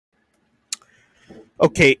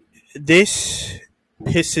Okay, this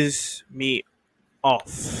pisses me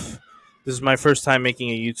off. This is my first time making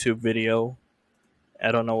a YouTube video.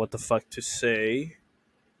 I don't know what the fuck to say.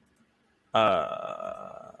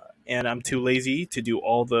 And I'm too lazy to do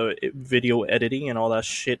all the video editing and all that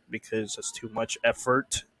shit because it's too much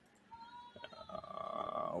effort.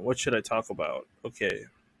 What should I talk about? Okay.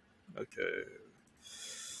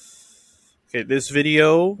 This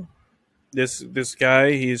video, this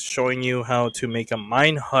guy, he's showing you how to make a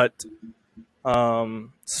Minehut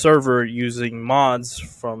server using mods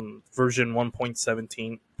from version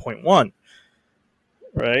 1.17.1,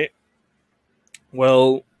 right?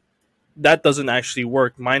 Well, that doesn't actually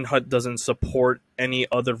work. Minehut doesn't support any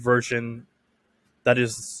other version that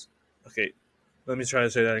is... Okay, let me try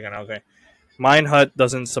to say that again. Okay. Minehut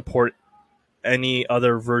doesn't support any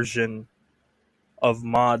other version of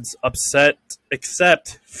mods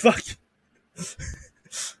except fuck.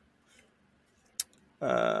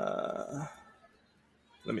 Let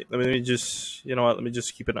me just, you know what? Let me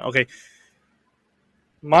just keep it. Okay.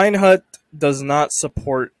 Minehut does not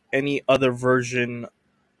support any other version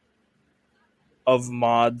of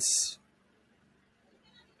mods.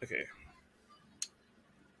 Okay.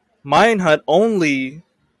 Minehut only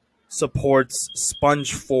supports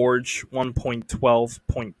SpongeForge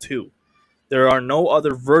 1.12.2. There are no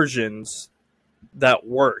other versions that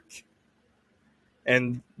work.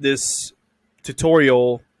 And this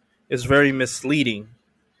tutorial is very misleading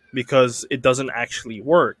because it doesn't actually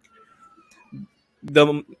work.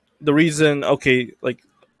 The reason, okay, like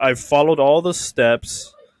I've followed all the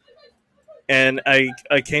steps and I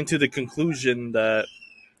came to the conclusion that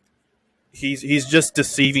he's just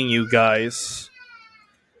deceiving you guys,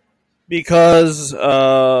 because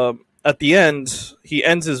at the end he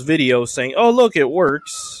ends his video saying, "Oh, look, it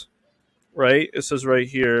works." Right? It says right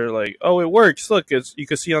here, like, "Oh, it works. Look, you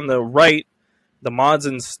can see on the right the mods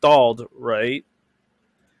installed." Right?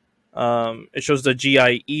 It shows the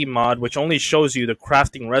GIE mod, which only shows you the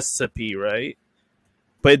crafting recipe, right?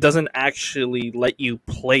 But it doesn't actually let you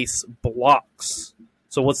place blocks.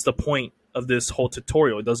 So what's the point of this whole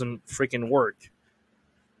tutorial? It doesn't freaking work.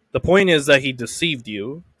 The point is that he deceived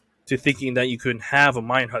you to thinking that you could have a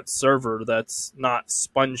Minehut server that's not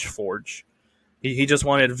SpongeForge. He just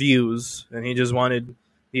wanted views, and he just wanted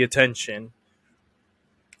the attention.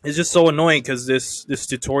 It's just so annoying because this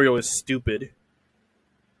tutorial is stupid.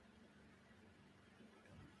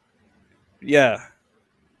 Yeah.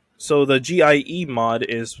 So the GIE mod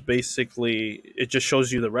is basically, it just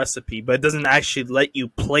shows you the recipe, but it doesn't actually let you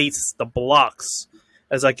place the blocks,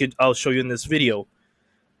 as I'll show you in this video.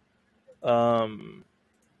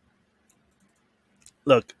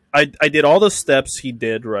 Look, I did all the steps he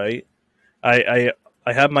did, right? I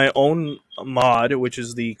have my own mod, which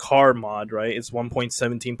is the car mod, right? It's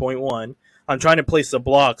 1.17.1. I'm trying to place the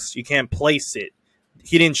blocks. You can't place it.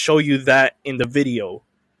 He didn't show you that in the video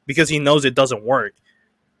because he knows it doesn't work.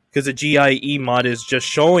 Because the GIE mod is just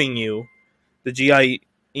showing you, that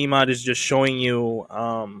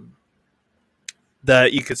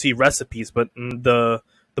you can see recipes, but the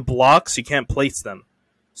blocks, you can't place them.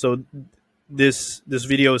 So this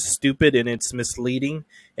video is stupid and it's misleading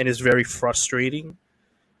and it's very frustrating.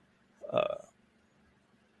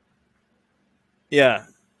 Yeah,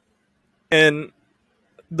 and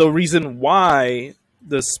the reason why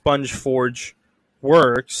the SpongeForge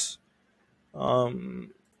works,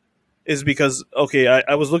 is because, okay,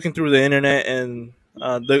 I was looking through the internet and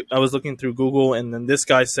I was looking through Google, and then this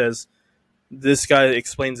guy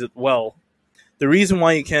explains it well. The reason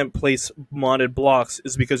why you can't place modded blocks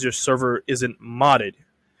is because your server isn't modded.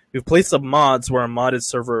 You've placed the mods where a modded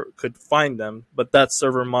server could find them, but that's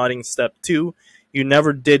server modding step 2. You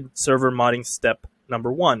never did server modding step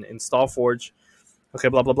number 1, install Forge. Okay,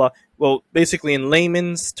 blah, blah, blah. Well, basically, in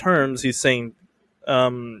layman's terms, he's saying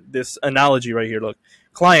this analogy right here. Look,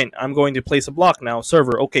 client, I'm going to place a block now.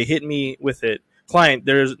 Server, okay, hit me with it. Client,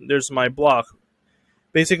 there's my block.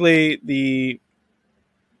 Basically,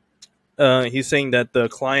 he's saying that the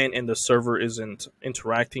client and the server isn't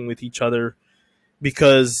interacting with each other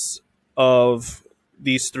because of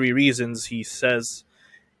these 3 reasons, he says.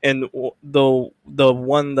 And the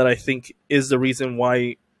one that I think is the reason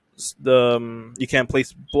why you can't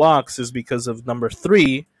place blocks is because of number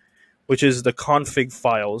 3, which is the config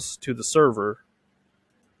files to the server.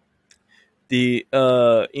 You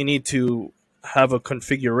need to have a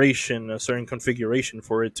certain configuration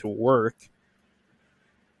for it to work.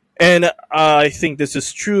 And I think this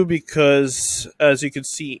is true because, as you can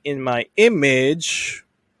see in my image,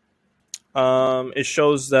 it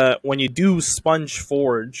shows that when you do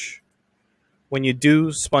SpongeForge,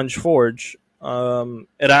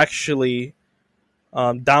 it actually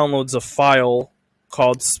downloads a file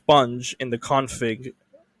called sponge in the config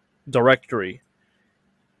directory.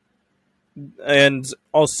 And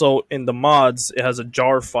also in the mods, it has a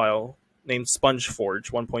jar file named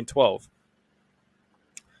SpongeForge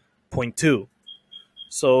 1.12.2.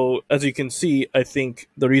 So as you can see, I think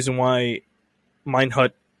the reason why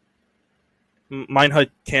Minehut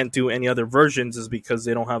can't do any other versions is because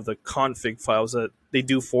they don't have the config files that they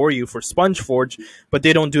do for you for SpongeForge, but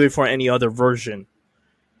they don't do it for any other version.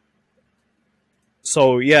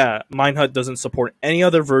 So yeah, Minehut doesn't support any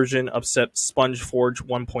other version except SpongeForge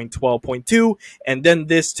 1.12.2, and then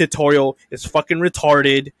this tutorial is fucking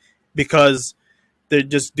retarded because they're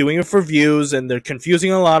just doing it for views and they're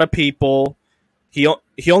confusing a lot of people. He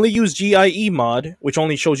only used GIE mod, which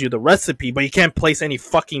only shows you the recipe, but you can't place any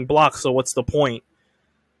fucking blocks, so what's the point?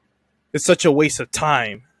 It's such a waste of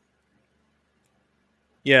time.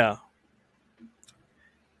 Yeah.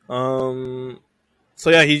 So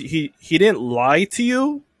yeah, he didn't lie to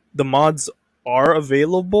you. The mods are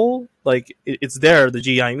available. Like it's there, the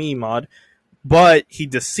GIME mod, but he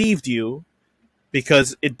deceived you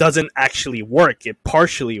because it doesn't actually work. It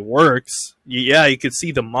partially works. Yeah, you can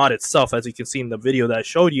see the mod itself, as you can see in the video that I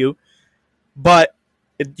showed you, but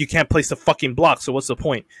you can't place the fucking block. So what's the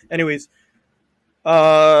point? Anyways,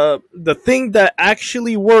 the thing that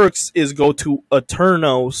actually works is go to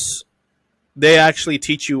Aternos. They actually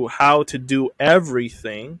teach you how to do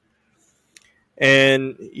everything.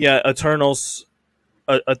 And yeah, Aternos,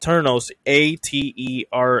 Aternos,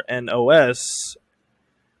 Aternos.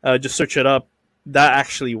 Just search it up. That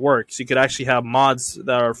actually works. You could actually have mods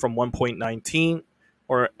that are from 1.19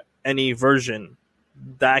 or any version.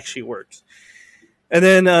 That actually works. And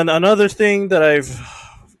then another thing that I've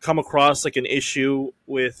come across, like an issue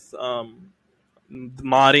with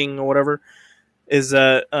modding or whatever, is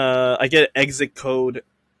that I get exit code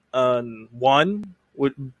 1.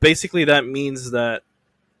 Basically, that means that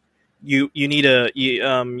you need a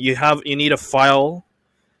file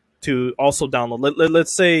to also download.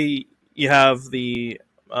 Let's say you have the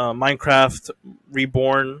Minecraft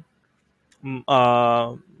Reborn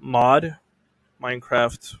mod.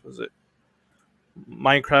 Minecraft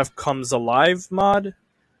Comes Alive mod,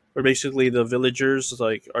 where basically the villagers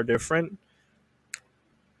like are different.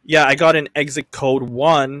 Yeah, I got an exit code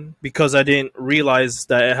 1 because I didn't realize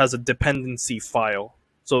that it has a dependency file.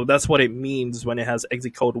 So that's what it means when it has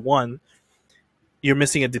exit code 1. You're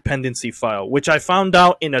missing a dependency file, which I found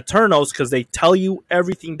out in Aternos because they tell you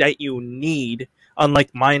everything that you need,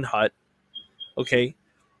 unlike Minehut. Okay?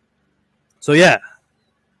 So yeah,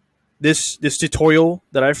 this tutorial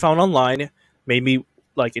that I found online made me,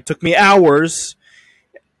 like, it took me hours,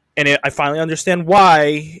 and I finally understand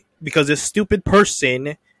why, because this stupid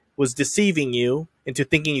person was deceiving you into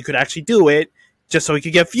thinking you could actually do it just so he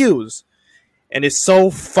could get views. And it's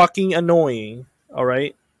so fucking annoying,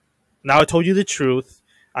 alright? Now I told you the truth.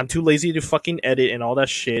 I'm too lazy to fucking edit and all that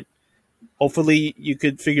shit. Hopefully you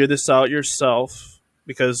could figure this out yourself,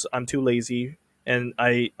 because I'm too lazy and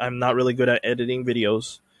I'm not really good at editing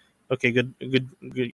videos. Okay, good.